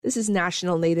This is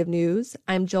National Native News.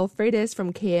 I'm Jill Freitas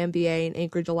from KMBA in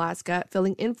Anchorage, Alaska,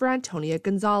 filling in for Antonia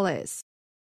Gonzalez.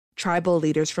 Tribal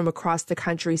leaders from across the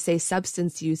country say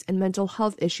substance use and mental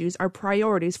health issues are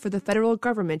priorities for the federal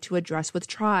government to address with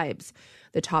tribes.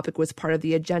 The topic was part of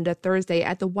the agenda Thursday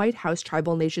at the White House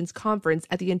Tribal Nations Conference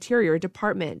at the Interior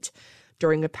Department.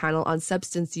 During a panel on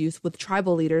substance use with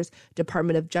tribal leaders,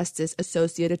 Department of Justice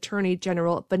Associate Attorney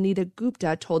General Vanita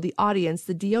Gupta told the audience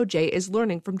the DOJ is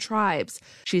learning from tribes.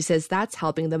 She says that's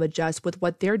helping them adjust with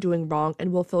what they're doing wrong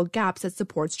and will fill gaps that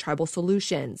supports tribal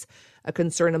solutions. A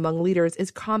concern among leaders is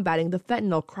combating the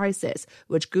fentanyl crisis,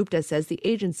 which Gupta says the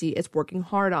agency is working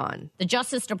hard on. The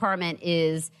Justice Department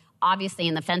is obviously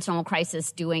in the fentanyl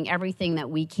crisis doing everything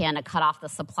that we can to cut off the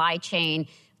supply chain,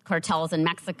 cartels in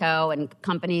Mexico and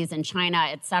companies in China,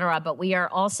 et cetera. But we are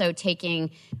also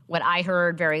taking what I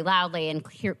heard very loudly and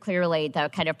clearly, the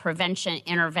kind of prevention,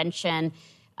 intervention,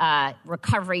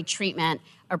 recovery, treatment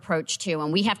approach too.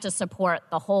 And we have to support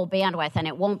the whole bandwidth, and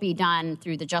it won't be done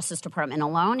through the Justice Department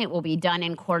alone. It will be done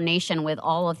in coordination with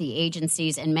all of the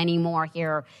agencies and many more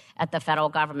here at the federal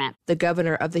government. The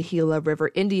governor of the Gila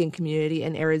River Indian community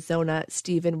in Arizona,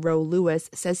 Stephen Rowe Lewis,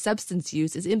 says substance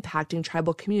use is impacting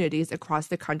tribal communities across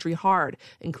the country hard,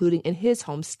 including in his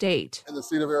home state. In the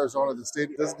state of Arizona, the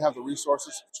state doesn't have the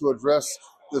resources to address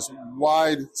this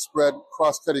widespread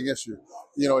cross-cutting issue.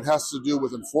 It has to do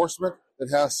with enforcement. It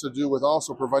has to do with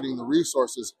also providing the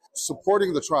resources,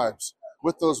 supporting the tribes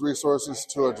with those resources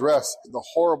to address the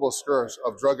horrible scourge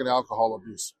of drug and alcohol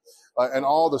abuse and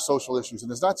all the social issues.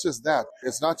 And it's not just that.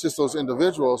 It's not just those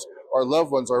individuals, our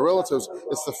loved ones, our relatives.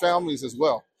 It's the families as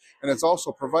well. And it's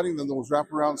also providing them those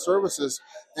wraparound services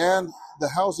and the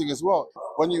housing as well.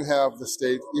 When you have the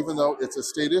state, even though it's a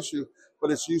state issue, but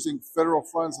it's using federal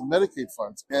funds and Medicaid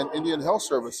funds and Indian Health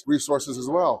Service resources as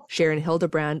well. Sharon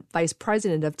Hildebrand, vice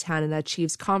president of Tanana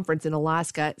Chiefs Conference in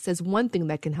Alaska, says one thing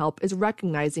that can help is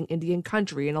recognizing Indian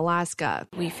country in Alaska.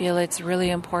 We feel it's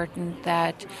really important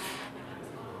that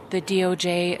the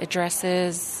DOJ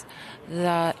addresses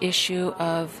the issue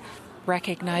of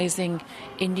recognizing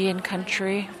Indian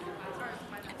country,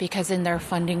 because in their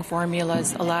funding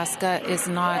formulas, Alaska is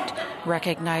not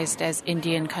recognized as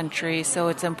Indian country. So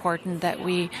it's important that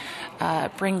we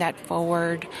bring that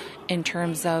forward in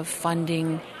terms of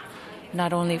funding,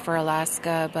 not only for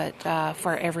Alaska, but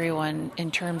for everyone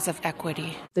in terms of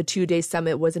equity. The two-day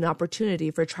summit was an opportunity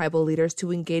for tribal leaders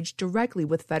to engage directly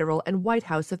with federal and White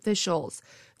House officials.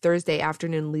 Thursday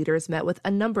afternoon, leaders met with a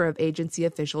number of agency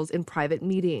officials in private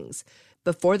meetings.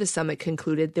 Before the summit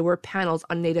concluded, there were panels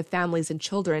on Native families and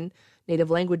children, Native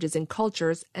languages and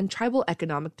cultures, and tribal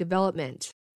economic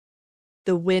development.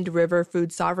 The Wind River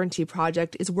Food Sovereignty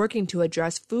Project is working to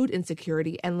address food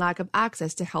insecurity and lack of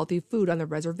access to healthy food on the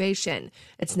reservation.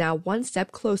 It's now one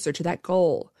step closer to that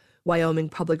goal. Wyoming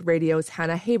Public Radio's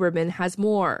Hannah Haberman has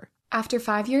more. After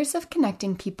 5 years of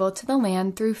connecting people to the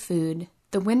land through food,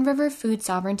 the Wind River Food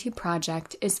Sovereignty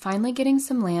Project is finally getting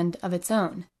some land of its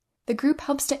own. The group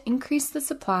helps to increase the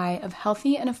supply of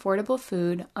healthy and affordable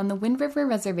food on the Wind River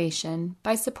Reservation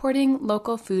by supporting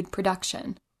local food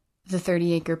production. The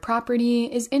 30-acre property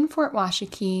is in Fort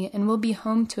Washakie and will be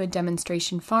home to a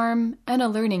demonstration farm and a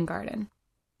learning garden.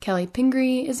 Kelly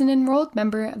Pingree is an enrolled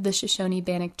member of the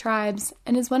Shoshone-Bannock tribes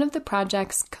and is one of the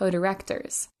project's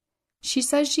co-directors. She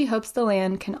says she hopes the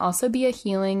land can also be a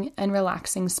healing and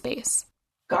relaxing space.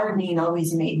 Gardening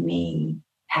always made me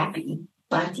happy.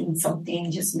 Planting something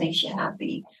just makes you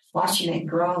happy. Watching it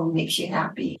grow makes you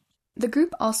happy. The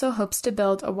group also hopes to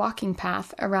build a walking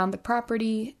path around the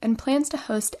property and plans to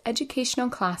host educational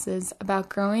classes about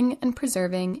growing and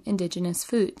preserving indigenous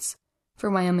foods. For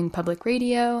Wyoming Public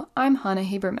Radio, I'm Hannah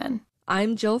Haberman.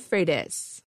 I'm Jill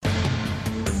Freitas.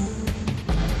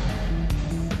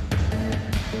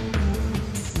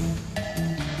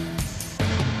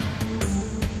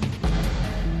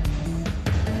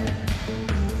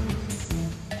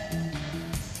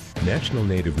 National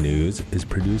Native News is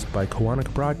produced by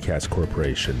Koahnic Broadcast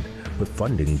Corporation with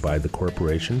funding by the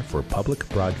Corporation for Public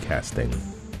Broadcasting.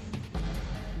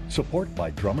 Support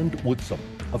by Drummond Woodsum,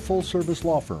 a full-service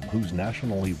law firm whose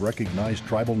nationally recognized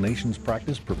tribal nations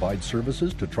practice provides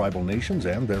services to tribal nations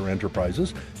and their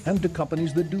enterprises and to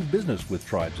companies that do business with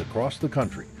tribes across the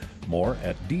country. More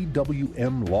at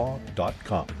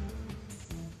dwmlaw.com.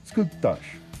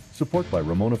 Skugtash, support by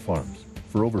Ramona Farms.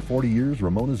 For over 40 years,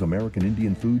 Ramona's American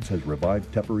Indian Foods has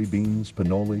revived tepary beans,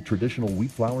 pinole, traditional wheat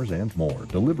flours, and more.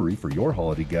 Delivery for your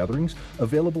holiday gatherings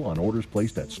available on orders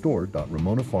placed at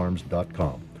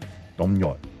store.ramonafarms.com.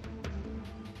 Domnyot.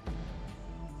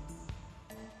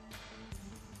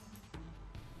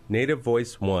 Native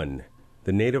Voice One,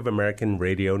 the Native American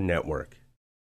Radio Network.